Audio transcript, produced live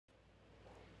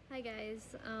Hi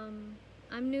guys,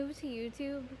 I'm new to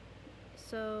YouTube,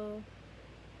 so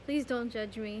please don't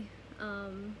judge me.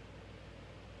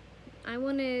 I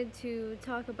wanted to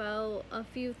talk about a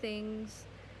few things.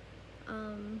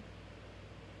 A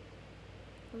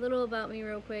little about me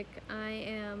real quick. I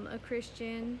am a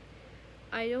Christian.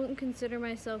 I don't consider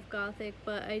myself gothic,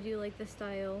 but I do like the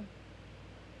style.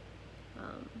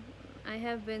 I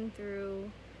have been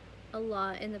through a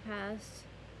lot in the past.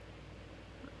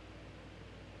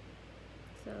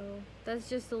 So that's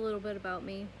just a little bit about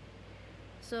me.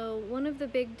 So one of the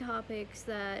big topics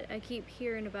that I keep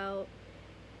hearing about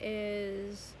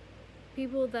is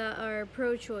people that are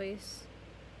pro-choice.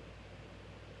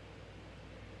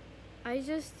 As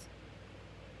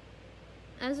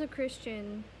a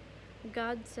Christian,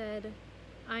 God said,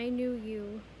 I knew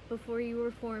you before you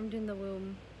were formed in the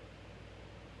womb.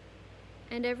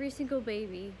 And every single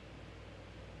baby,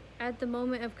 at the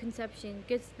moment of conception,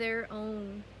 gets their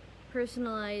own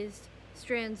personalized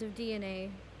strands of DNA.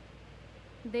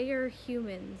 They are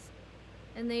humans,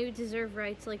 and they deserve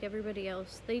rights like everybody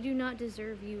else. They do not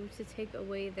deserve you to take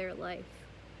away their life.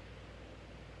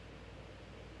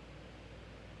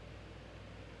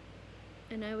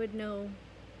 And I would know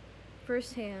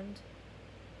firsthand,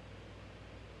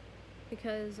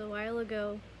 because a while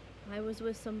ago I was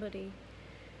with somebody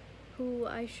who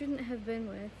I shouldn't have been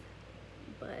with,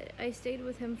 but I stayed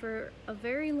with him for a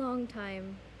very long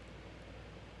time,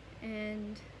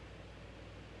 and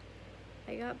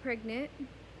I got pregnant,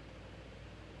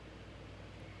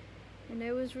 and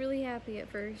I was really happy at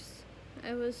first.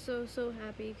 I was so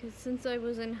happy, because since I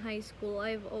was in high school,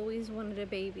 I've always wanted a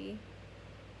baby.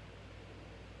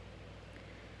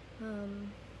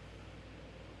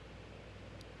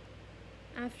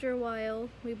 After a while,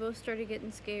 we both started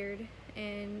getting scared,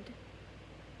 and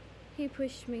he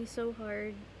pushed me so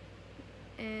hard,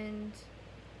 and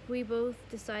we both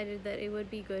decided that it would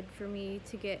be good for me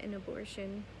to get an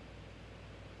abortion.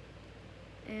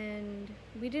 And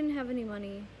we didn't have any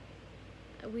money.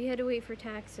 We had to wait for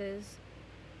taxes.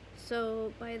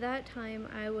 So by that time,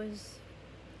 I was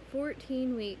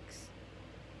 14 weeks.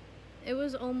 It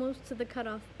was almost to the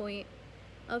cutoff point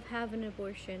of having an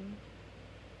abortion.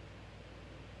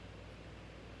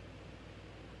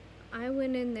 I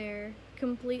went in there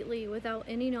completely without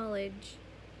any knowledge,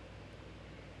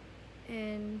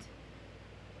 and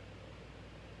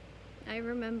I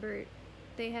remember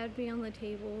they had me on the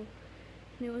table,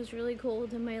 and it was really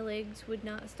cold, and my legs would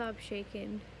not stop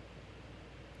shaking,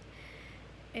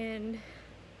 and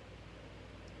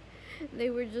they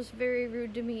were just very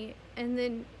rude to me. And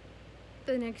then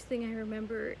the next thing I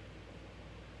remember,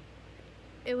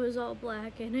 it was all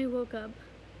black, and I woke up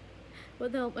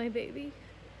without my baby.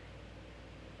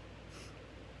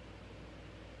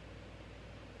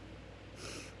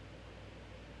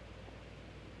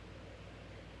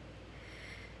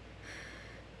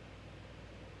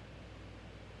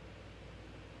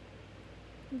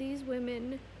 These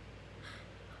women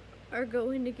are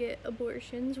going to get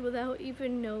abortions without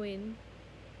even knowing,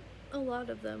 a lot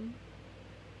of them.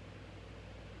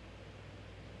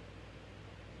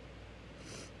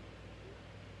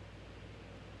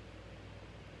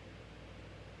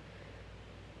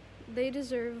 They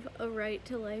deserve a right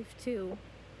to life too.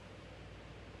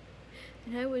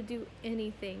 And I would do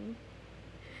anything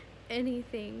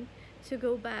to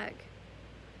go back.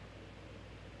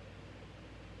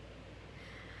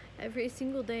 Every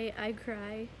single day I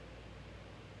cry.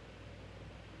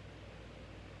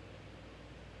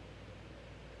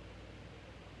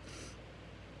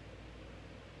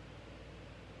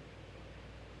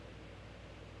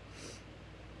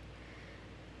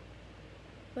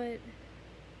 But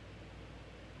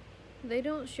they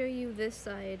don't show you this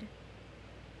side.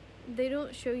 They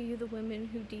don't show you the women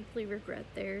who deeply regret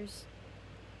theirs.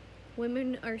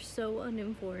 Women are so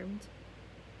uninformed.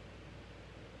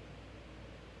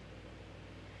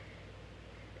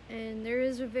 And there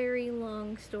is a very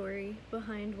long story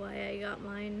behind why I got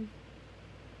mine.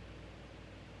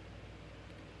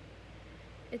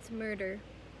 It's murder.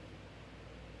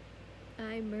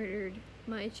 I murdered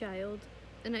my child,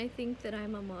 and I think that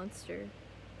I'm a monster.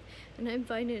 And I'm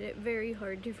finding it very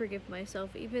hard to forgive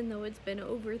myself, even though it's been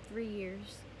over 3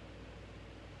 years.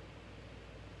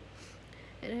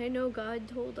 And I know God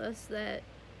told us that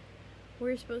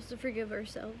we're supposed to forgive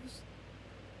ourselves.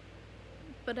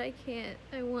 But I can't.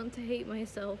 I want to hate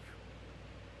myself.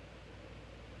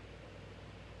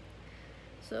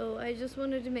 So I just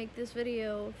wanted to make this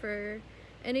video for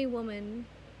any woman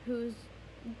who's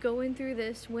going through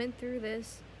this, went through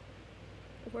this,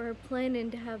 or are planning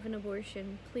to have an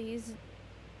abortion. Please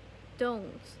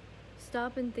don't.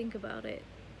 Stop and think about it.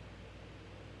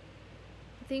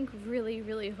 think really,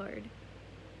 really hard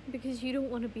because you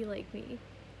don't want to be like me.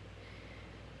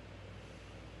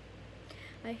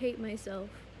 I hate myself.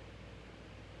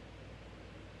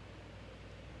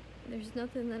 There's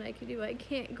nothing that I can do. I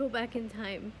can't go back in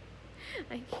time.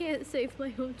 I can't save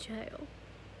my own child.